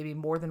maybe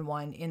more than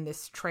one in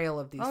this trail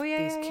of these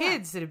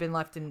kids that have been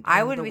left in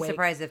I wouldn't be wake.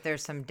 surprised if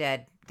there's some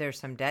dead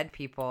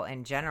people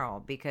in general,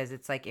 because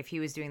it's like if he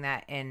was doing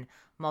that in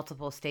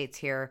multiple states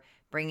here,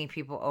 bringing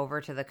people over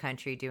to the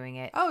country doing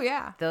it. Oh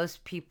yeah. Those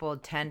people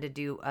tend to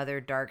do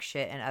other dark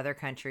shit in other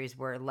countries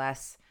where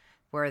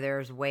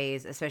there's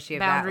ways, especially if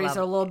boundaries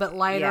are a little bit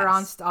lighter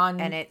on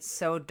and it's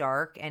so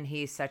dark, and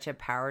he's such a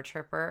power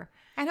tripper.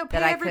 And he'll pay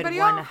everybody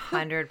off.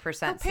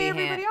 100% see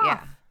him.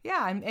 Off.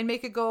 Yeah, and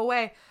make it go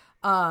away.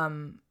 I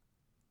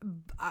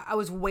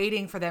was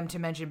waiting for them to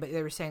mention, but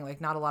they were saying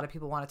like not a lot of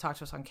people want to talk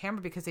to us on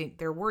camera because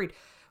they're worried.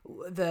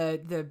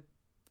 The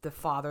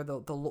father,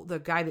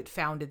 the guy that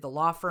founded the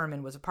law firm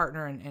and was a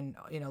partner and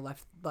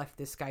left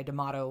this guy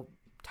D'Amato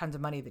tons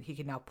of money that he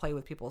can now play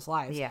with people's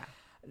lives. Yeah.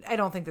 I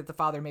don't think that the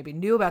father maybe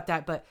knew about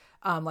that, but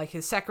like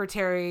his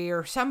secretary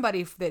or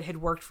somebody that had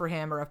worked for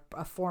him or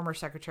a former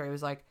secretary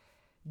was like,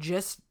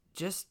 just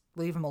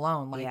leave him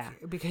alone.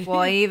 Like, because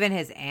even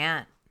his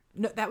aunt.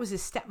 No, that was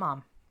his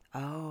stepmom.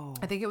 Oh,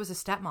 I think it was a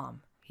stepmom.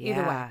 Yeah,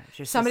 either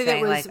way, somebody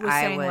that was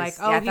saying like,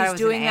 "Oh, he's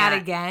doing that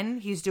again.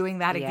 He's doing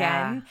that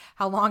again.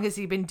 How long has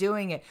he been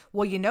doing it?"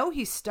 Well,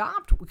 he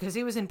stopped because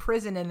he was in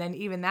prison, and then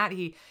even that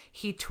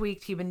he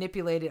tweaked, he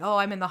manipulated. Oh,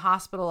 I'm in the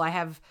hospital. I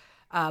have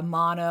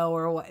mono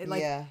or what?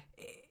 Like,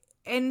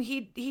 and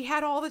he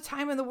had all the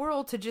time in the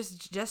world to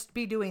just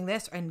be doing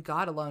this, and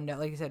God alone knows,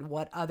 like you said,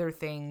 what other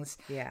things,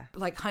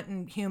 like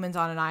hunting humans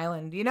on an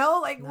island,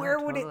 where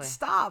would it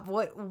stop?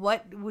 What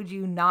would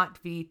you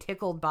not be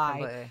tickled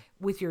by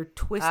with your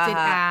twisted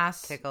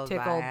ass? Tickled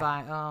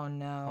by. Oh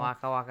no,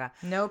 waka waka.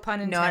 No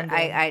pun intended.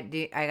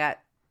 No, I got.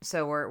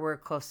 So we're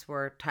close.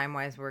 We're time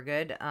wise, we're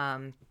good.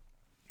 And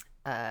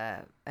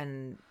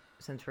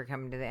since we're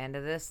coming to the end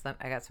of this,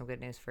 I got some good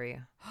news for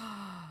you.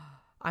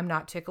 I'm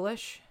not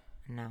ticklish.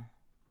 No.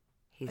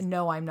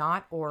 No, I'm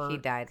not. Or he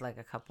died like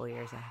a couple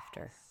years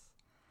after.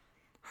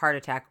 Heart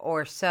attack.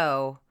 Or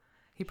so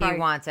he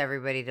wants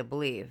everybody to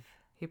believe.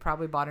 He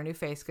probably bought a new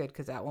face good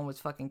because that one was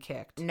fucking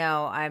kicked.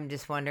 No, I'm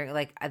just wondering.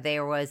 Like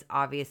there was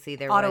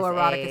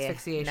autoerotic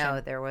asphyxiation.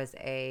 No, there was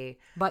a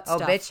butt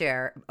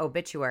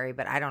obituary,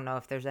 but I don't know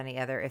if there's any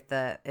other.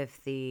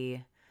 If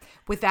the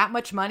with that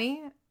much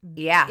money,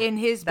 in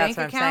his bank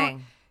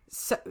account,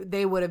 so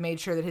they would have made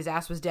sure that his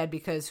ass was dead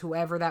because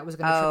whoever that was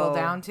going to trickle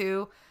down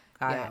to.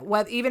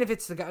 Well, even if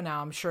it's the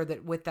now, I'm sure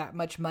that with that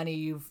much money,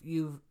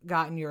 you've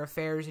gotten your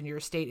affairs and your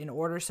estate in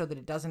order so that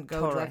it doesn't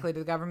go directly to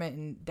the government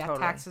and death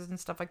taxes and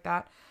stuff like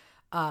that.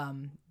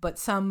 But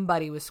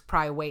somebody was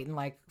probably waiting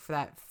like for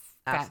that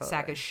fat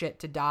sack of shit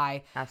to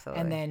die.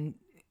 Absolutely. And then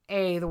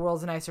the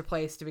world's a nicer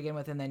place to begin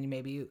with, and then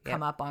maybe you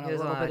come up on a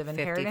little bit of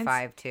inheritance.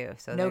 55 too,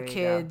 so no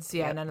kids,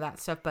 none of that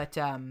stuff. But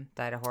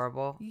died a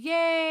horrible.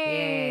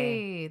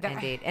 Yay!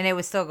 Indeed, and it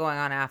was still going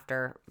on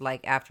after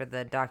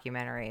the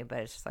documentary. But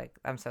it's just like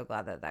I'm so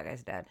glad that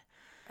guy's dead.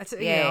 That's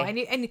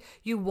and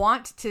you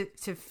want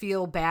to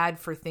feel bad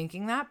for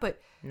thinking that,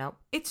 but nope.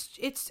 It's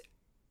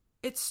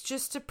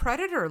just a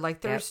predator.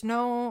 Like there's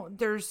whether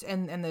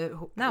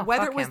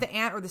it was the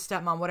aunt or the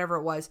stepmom, whatever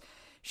it was.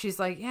 She's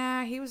like,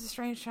 yeah, he was a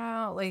strange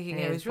child. Like, he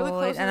was really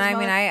close to his I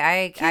mother. mean,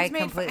 I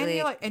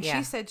completely... And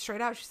she said straight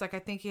out, she's like, I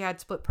think he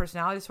had split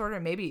personality disorder.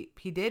 And maybe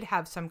he did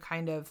have some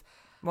kind of...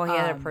 Well, he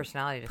had a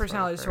personality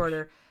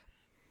disorder.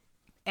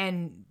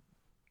 And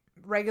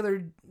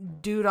regular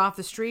dude off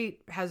the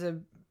street has a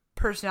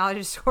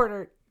personality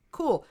disorder.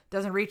 Cool.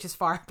 Doesn't reach as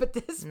far. But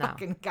this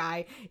fucking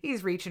guy,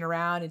 he's reaching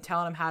around and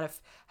telling him how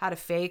to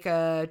fake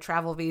a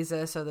travel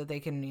visa so that they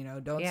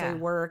can, don't say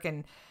work.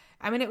 And...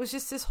 I mean, it was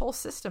just this whole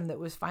system that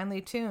was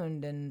finely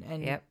tuned, and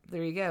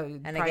there you go.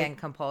 And again,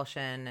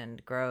 compulsion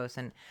and gross.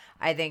 And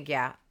I think,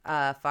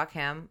 fuck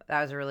him.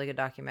 That was a really good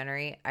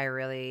documentary. I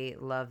really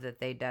love that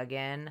they dug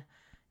in,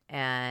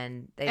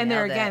 and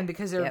they're again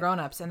because they're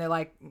grown-ups, and they're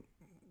like,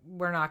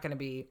 we're not going to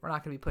be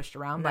pushed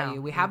around by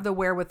you. We have the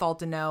wherewithal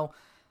to know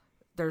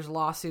there's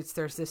lawsuits,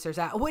 there's this, there's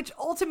that, which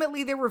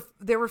ultimately they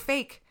were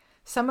fake.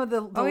 Some of the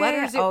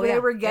letters that they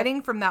were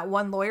getting from that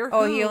one lawyer.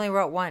 He only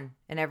wrote one,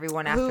 and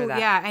everyone after that.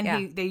 Yeah,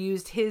 and they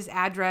used his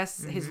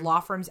address, his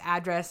law firm's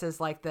address, as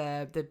like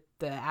the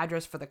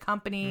address for the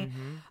company.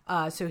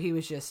 So he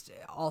was just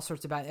all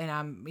sorts of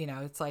and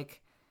it's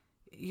like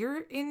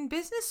you're in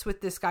business with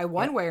this guy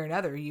one way or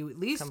another. You at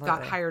least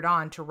got hired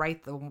on to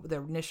write the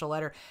initial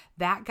letter.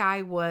 That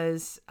guy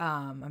was,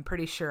 I'm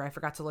pretty sure, I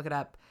forgot to look it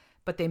up,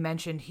 but they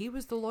mentioned he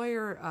was the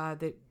lawyer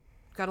that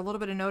got a little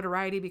bit of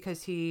notoriety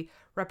because he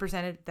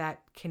represented that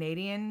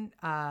Canadian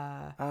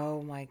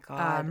oh my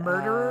god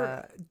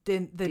murderer.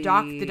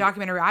 The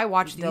documentary I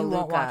watched that you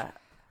won't watch.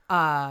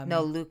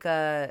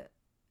 Luca.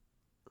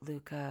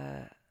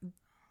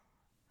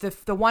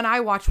 The one I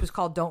watched was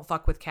called "Don't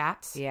Fuck with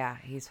Cats." Yeah,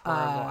 he's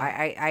horrible.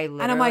 I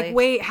literally... And I'm like,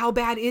 wait, how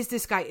bad is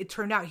this guy? It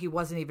turned out he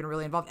wasn't even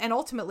really involved, and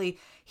ultimately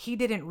he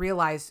didn't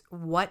realize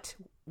what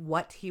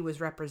he was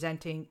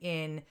representing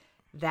in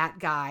that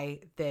guy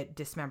that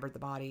dismembered the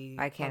body.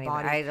 I can't even.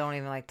 I don't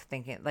even like to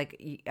think it.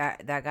 Like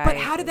that guy. But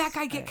how did that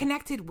guy get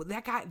connected?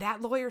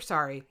 That lawyer.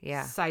 Sorry.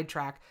 Yeah.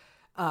 Sidetrack.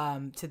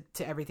 To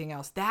everything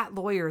else. That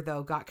lawyer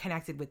though got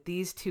connected with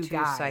these two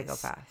guys.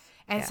 Psychopaths.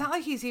 And it's not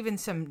like he's even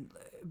some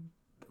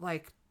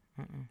like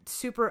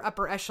super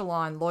upper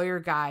echelon lawyer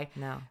guy.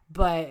 No.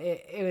 But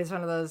it was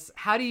one of those.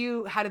 How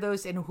do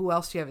those and who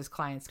else do you have as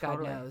clients?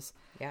 God knows.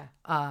 Yeah.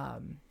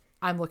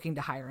 I'm looking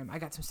to hire him. I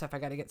got some stuff I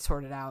got to get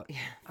sorted out. Yeah,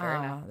 fair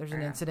enough. There's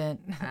an incident.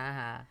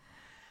 All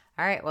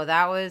right. Well,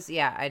 that was,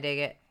 I dig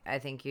it. I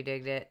think you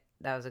digged it.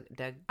 That was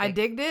I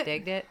digged it.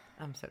 Digged it.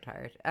 I'm so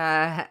tired.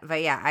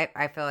 But yeah,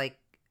 I feel like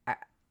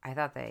I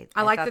thought they.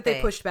 I like that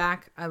they pushed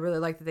back. I really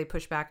like that they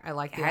pushed back. I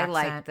like the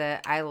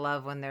accent. I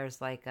love when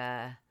there's like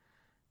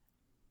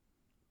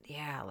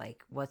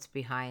like what's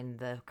behind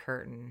the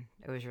curtain.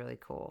 It was really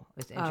cool. It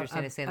was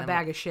interesting to see them. A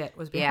bag of shit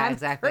was behind. Yeah,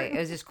 exactly. It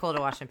was just cool to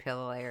watch them peel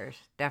the layers.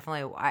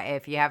 Definitely,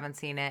 if you haven't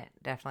seen it,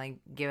 definitely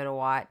give it a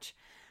watch.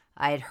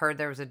 I had heard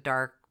there was a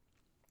dark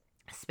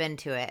spin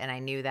to it, and I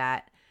knew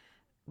that,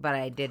 but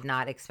I did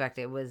not expect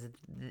it was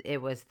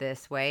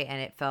this way,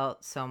 and it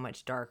felt so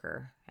much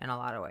darker in a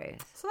lot of ways.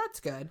 So that's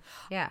good.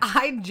 Yeah,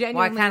 I genuinely.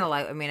 Well, I kind of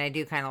like. I mean, I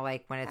do kind of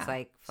like when it's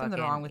like something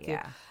fucking, wrong with you.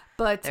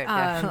 But there's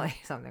definitely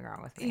something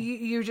wrong with me.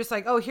 You're just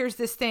like, oh, here's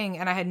this thing,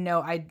 and I had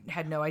no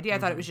idea. I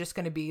thought it was just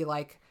going to be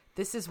like,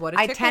 this is what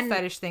a tickle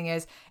fetish thing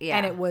is,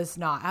 and it was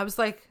not. I was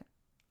like,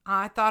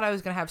 I thought I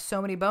was going to have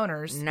so many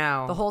boners,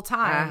 the whole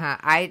time.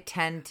 I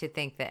tend to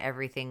think that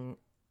everything.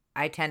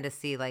 I tend to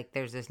see like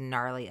there's this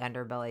gnarly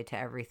underbelly to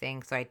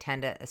everything, so I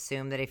tend to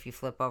assume that if you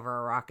flip over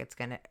a rock, it's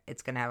gonna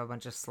have a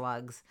bunch of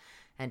slugs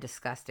and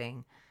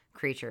disgusting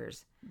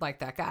creatures like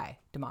that guy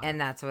demonic. And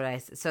that's what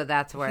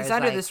that's where he's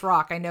under this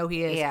rock. I know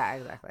he is. Yeah,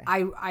 exactly.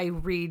 I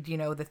read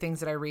the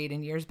things that I read,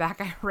 and years back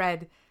I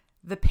read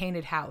The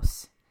Painted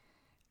House,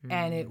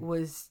 and it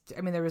was,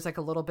 I mean, there was like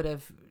a little bit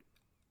of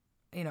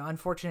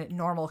unfortunate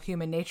normal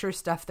human nature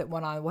stuff that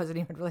went on. It wasn't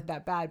even really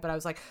that bad, but I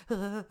was like,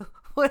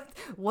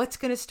 what's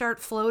going to start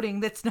floating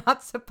that's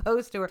not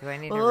supposed to? Do I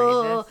need to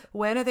read this?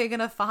 When are they going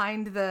to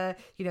find the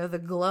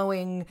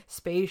glowing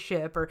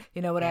spaceship or,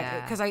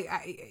 whatever? Because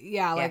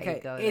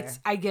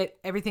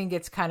everything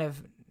gets kind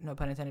of, no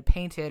pun intended,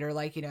 painted or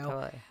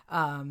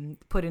totally.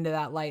 Put into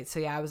that light. So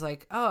yeah, I was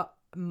like, oh,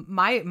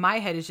 my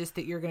head is just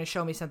that you're going to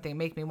show me something,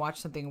 make me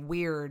watch something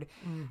weird.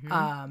 Mm-hmm.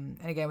 And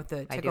again, with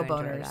the tickle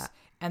boners.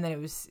 And then it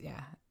was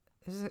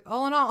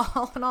all in all,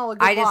 a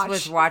good I just watch.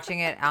 was watching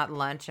it at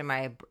lunch in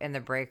the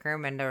break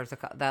room, and there was the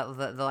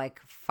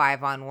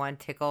 5-on-1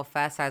 tickle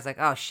fest. I was like,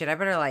 oh shit, I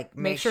better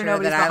make sure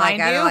nobody's that behind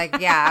you.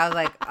 I was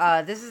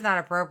like, this is not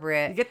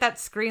appropriate. You get that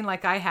screen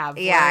like I have.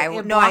 Yeah, I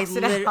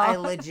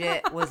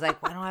legit was like,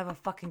 why don't I have a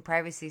fucking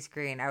privacy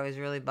screen? I was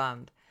really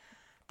bummed.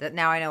 That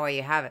now I know why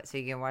you have it, so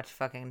you can watch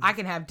fucking. I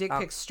can have dick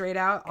pics straight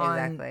out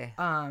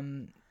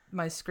on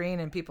my screen,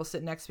 and people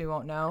sitting next to me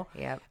won't know.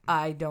 Yep.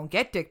 I don't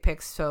get dick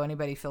pics, so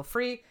anybody feel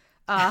free.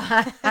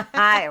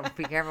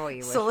 Be careful what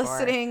you wish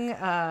soliciting,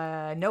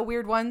 no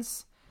weird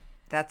ones.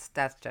 That's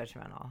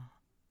judgmental.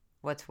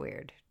 What's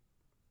weird?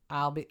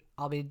 I'll be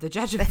the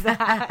judge of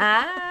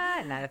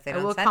that. Not if they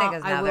don't send it,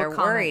 because now they're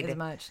worried as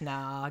much.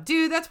 No,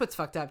 dude, that's what's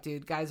fucked up,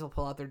 dude. Guys will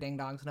pull out their ding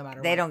dongs no matter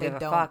what. They don't give a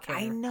fuck. Care.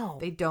 I know.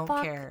 They don't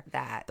care.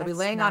 They'll be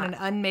laying on an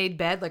unmade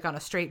bed, like on a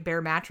straight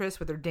bare mattress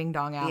with their ding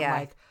dong out. Yeah.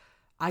 Like,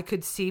 I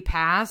could see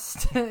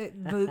past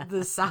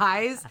the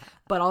size,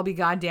 but I'll be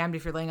goddamned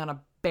if you're laying on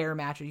a bare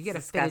mattress. You get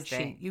a fitted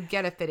sheet. You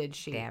get a fitted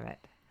sheet. Damn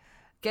it.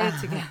 Get it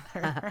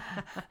together.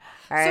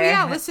 So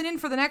yeah, listen in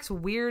for the next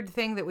weird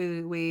thing that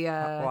we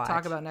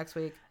talk about next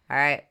week. All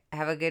right.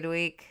 Have a good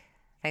week.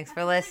 Thanks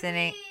for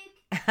listening.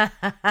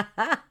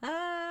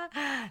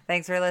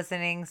 Thanks for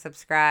listening.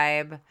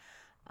 Subscribe.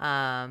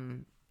 All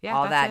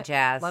that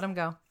jazz. Let them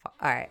go. All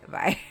right.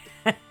 Bye.